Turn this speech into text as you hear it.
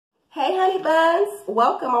Hey honey buns,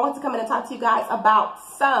 welcome. I want to come in and talk to you guys about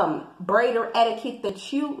some braider etiquette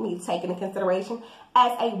that you need to take into consideration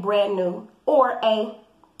as a brand new or a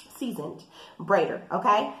seasoned braider,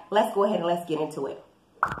 okay? Let's go ahead and let's get into it.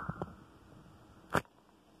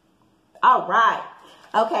 All right.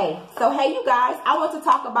 Okay, so hey you guys, I want to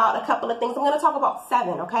talk about a couple of things. I'm going to talk about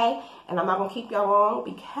 7, okay? And I'm not going to keep y'all long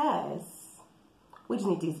because we just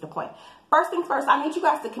need to get to the point. First things first, I need you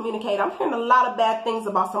guys to communicate. I'm hearing a lot of bad things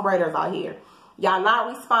about some braiders out here. Y'all not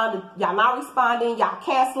responding, y'all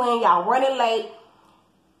canceling, y'all running late,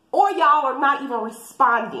 or y'all are not even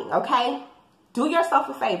responding, okay? Do yourself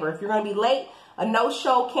a favor. If you're going to be late, a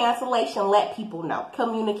no-show cancellation, let people know.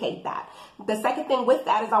 Communicate that. The second thing with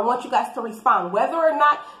that is I want you guys to respond. Whether or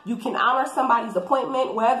not you can honor somebody's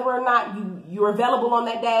appointment, whether or not you're available on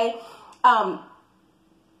that day,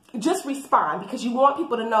 just respond, because you want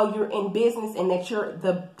people to know you're in business and that you're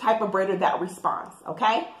the type of braider that responds,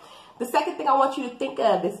 okay? The second thing I want you to think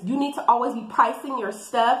of is you need to always be pricing your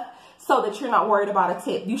stuff so that you're not worried about a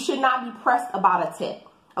tip. You should not be pressed about a tip,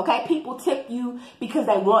 okay? People tip you because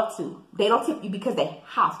they want to. They don't tip you because they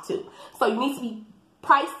have to. So you need to be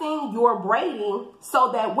pricing your braiding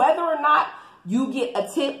so that whether or not you get a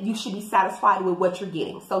tip, you should be satisfied with what you're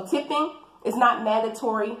getting. So tipping is not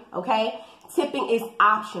mandatory, okay? Tipping is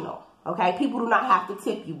optional, okay? People do not have to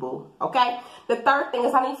tip you, boo, okay? The third thing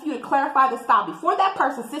is I need you to clarify the style. Before that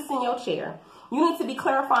person sits in your chair, you need to be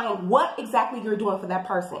clarifying what exactly you're doing for that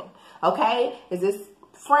person, okay? Is this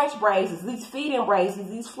French braids? Is these feed-in braids? Is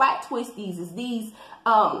these flat twisties? Is these,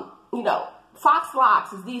 fox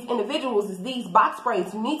locks? Is these individuals? Is these box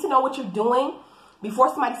braids? You need to know what you're doing before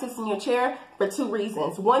somebody sits in your chair for 2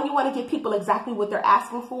 reasons. 1, you want to give people exactly what they're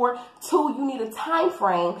asking for. 2, you need a time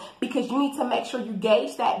frame because you need to make sure you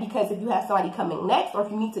gauge that, because if you have somebody coming next or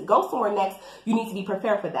if you need to go somewhere next, you need to be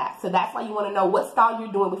prepared for that. So that's why you want to know what style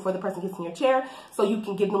you're doing before the person gets in your chair so you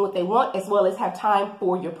can give them what they want as well as have time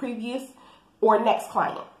for your previous or next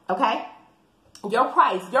client, okay? Your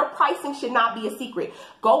pricing should not be a secret.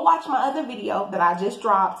 Go watch my other video that I just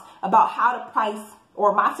dropped about how to price,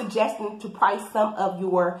 or my suggestion to price some of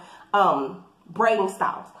your braiding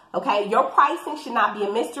styles, okay? Your pricing should not be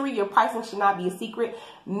a mystery. Your pricing should not be a secret.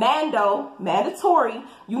 Mandatory,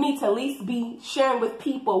 you need to at least be sharing with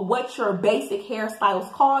people what your basic hairstyles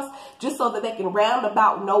cost, just so that they can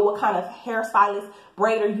roundabout know what kind of hairstylist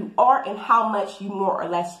braider you are and how much you more or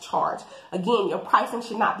less charge. Again, your pricing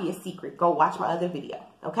should not be a secret. Go watch my other video,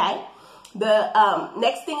 okay? The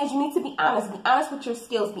next thing is you need to be honest. Be honest with your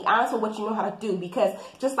skills. Be honest with what you know how to do, because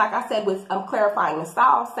just like I said with clarifying the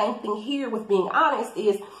style, same thing here with being honest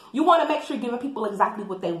is you want to make sure you're giving people exactly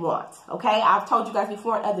what they want, okay? I've told you guys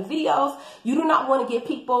before in other videos, you do not want to give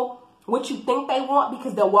people what you think they want,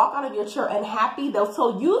 because they'll walk out of your chair unhappy. They'll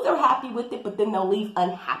tell you they're happy with it, but then they'll leave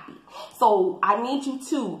unhappy. So I need you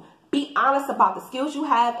to be honest about the skills you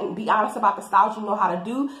have and be honest about the styles you know how to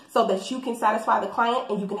do so that you can satisfy the client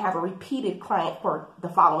and you can have a repeated client for the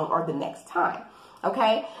following or the next time,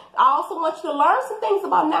 okay? I also want you to learn some things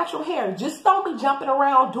about natural hair. Just don't be jumping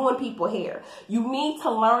around doing people's hair. You need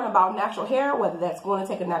to learn about natural hair, whether that's going to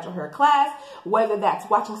take a natural hair class, whether that's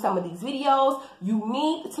watching some of these videos. You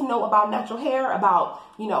need to know about natural hair, about,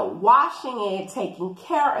 washing it, taking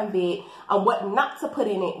care of it, what not to put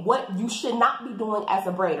in it, what you should not be doing as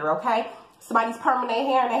a braider, okay? Somebody's perming their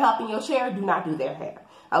hair and they're helping your chair, do not do their hair,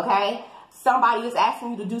 okay? Somebody is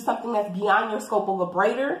asking you to do something that's beyond your scope of a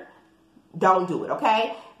braider, don't do it,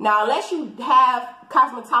 okay? Now, unless you have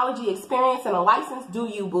cosmetology experience and a license, do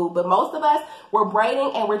you, boo? But most of us, we're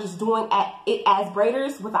braiding and we're just doing it as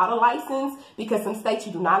braiders without a license, because some states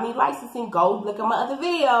you do not need licensing. Go look at my other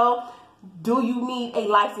video. Do you need a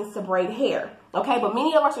license to braid hair? Okay, but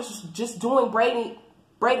many of us are just doing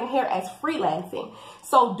braiding hair as freelancing.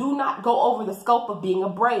 So do not go over the scope of being a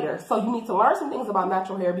braider. So you need to learn some things about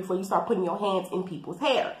natural hair before you start putting your hands in people's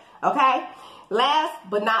hair, okay? Last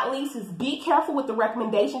but not least is be careful with the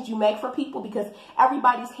recommendations you make for people, because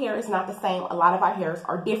everybody's hair is not the same. A lot of our hairs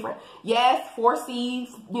are different. Yes,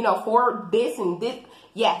 4Cs, for this and this,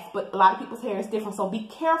 yes, but a lot of people's hair is different. So be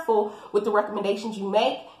careful with the recommendations you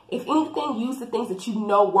make. If anything, use the things that you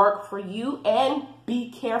know work for you, and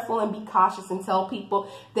be careful and be cautious and tell people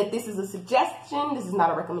that this is a suggestion, this is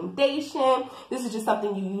not a recommendation, this is just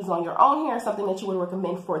something you use on your own hair, something that you would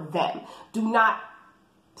recommend for them. Do not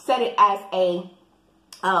set it as a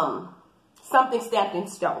something stamped in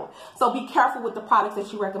stone. So be careful with the products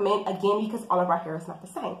that you recommend, again, because all of our hair is not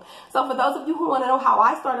the same. So for those of you who want to know how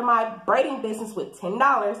I started my braiding business with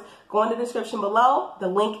 $10, go in the description below. The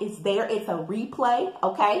link is there. It's a replay,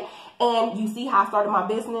 okay? And you see how I started my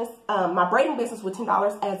business, my braiding business with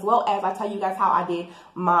 $10, as well as I tell you guys how I did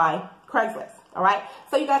my Craigslist. All right.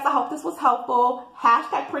 So you guys, I hope this was helpful.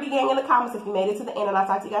 Hashtag Pretty Gang in the comments if you made it to the end, and I'll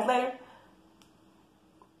talk to you guys later.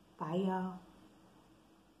 Bye, y'all.